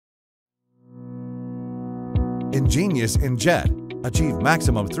EnGenius EnJet. Achieve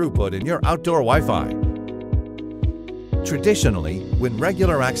maximum throughput in your outdoor Wi-Fi. Traditionally, when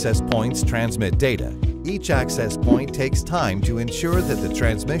regular access points transmit data, each access point takes time to ensure that the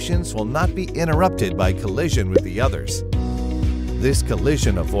transmissions will not be interrupted by collision with the others. This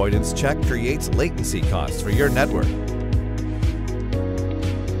collision avoidance check creates latency costs for your network.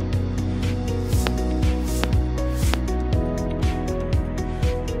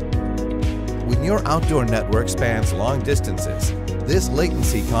 When your outdoor network spans long distances, this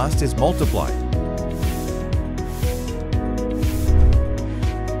latency cost is multiplied.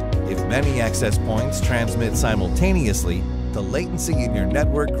 If many access points transmit simultaneously, the latency in your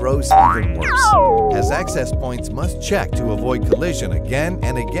network grows even worse, as access points must check to avoid collision again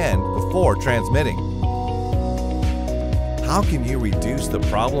and again before transmitting. How can you reduce the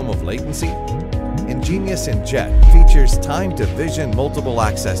problem of latency? EnGenius EnJet features time-to-vision multiple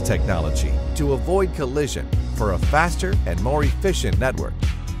access technology to avoid collision for a faster and more efficient network.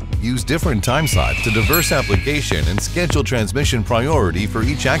 Use different time slots to diverse application and schedule transmission priority for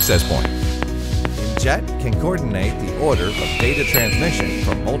each access point. EnJet can coordinate the order of data transmission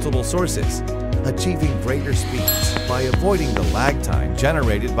from multiple sources, achieving greater speeds by avoiding the lag time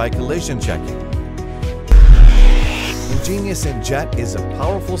generated by collision checking. EnGenius EnJet is a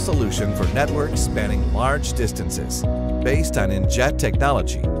powerful solution for networks spanning large distances, based on EnJet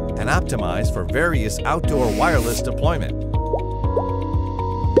technology and optimized for various outdoor wireless deployment.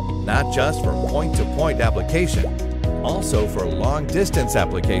 Not just for point-to-point application, also for long-distance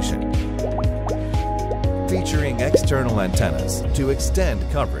application. Featuring external antennas to extend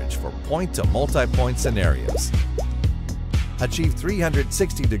coverage for point-to-multipoint scenarios. Achieve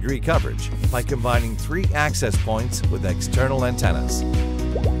 360-degree coverage by combining 3 access points with external antennas.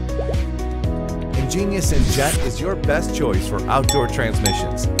 EnGenius EnJet is your best choice for outdoor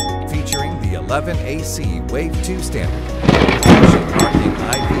transmissions, featuring the 11AC Wave 2 standard, marking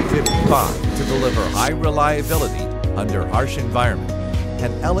IP55 to deliver high reliability under harsh environment,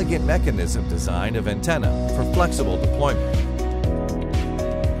 an elegant mechanism design of antenna for flexible deployment.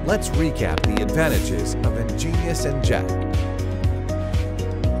 Let's recap the advantages of EnGenius EnJet.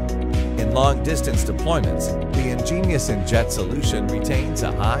 In long-distance deployments, the EnGenius EnJet solution retains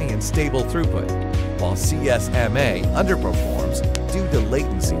a high and stable throughput, while CSMA underperforms due to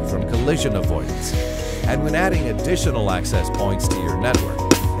latency from collision avoidance. And when adding additional access points to your network,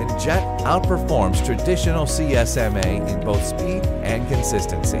 EnJet outperforms traditional CSMA in both speed and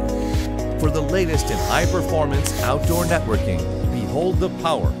consistency. For the latest in high-performance outdoor networking, behold the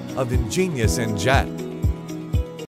power of EnGenius EnJet.